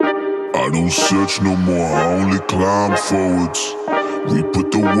I don't search no more, I only climb forwards. We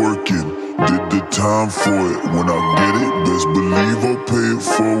put the work in, did the time for it. When I get it, best believe I'll pay it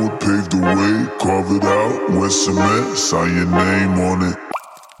forward. Pave the way, carve it out, wet cement, sign your name on it.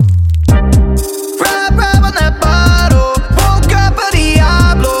 Rap on that bottle, woke up a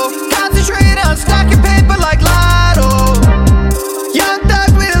Diablo. Concentrate on stacking paper like Lotto. Young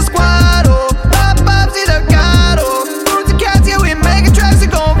thug with a squad-o, Bubz either Gato. Boots and cats, yeah, we making tracks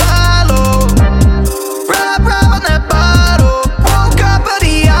that gon' follow. Rap on that bottle, woke up a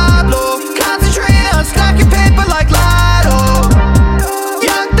Diablo. Concentrate on stacking paper like Lotto.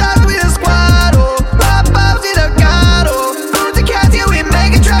 Young thug with a squad-o, Bubz either Gato. Boots and cats, yeah, we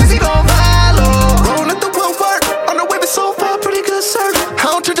making tracks that gon' follow. Roll at the woodwork, on the whip, it's so far, pretty good, sir. I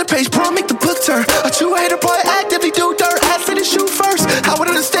don't turn the page, bro, make the book turn. A true hater, boy, actively do dirt. Ask for the shoe first, I would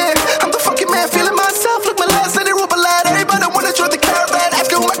understand. I'm the fucking man, feeling myself. Look, my last, let it roll a lad. Everybody wanna join the caravan.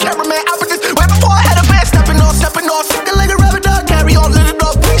 Ask who my cameraman. I was this way before I had a band. Stepping off, sinking like a rabbit dog. Carry on, let it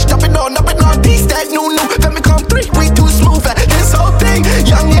off, preach, jumping on, D-stack, new, let me come 3, we too smooth at this whole thing.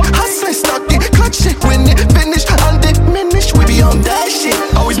 Young it, hustling, stuck it, clutch shit, win it, finish, undiminished. We be on that shit,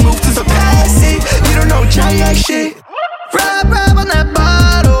 always move to the past it. You don't know J.A. shit. Rap on that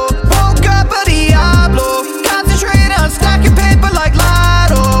bottle, woke up a Diablo. Concentrate on stacking paper like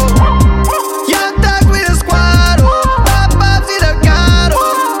Lotto. Young thug with a squad-o, Bubz either Gato.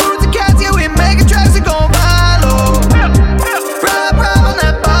 Boots and cats, yeah, we making tracks that gon' follow. Rap on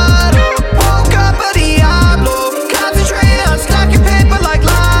that bottle, woke up a Diablo. Concentrate on stacking paper like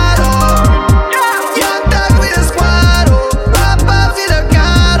Lotto. Young thug with a squad-o, Bubz either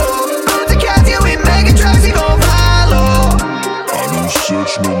Gato. Boots and cats, yeah, we making tracks that gon' follow. I don't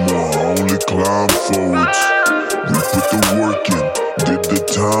search no more, I only climb forwards. We put the work in, did the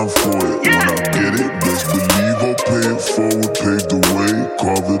time for it. When I get it, best believe I'll pay it forward. Pave the way,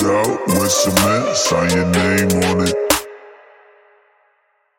 carve it out, wet cement, sign your name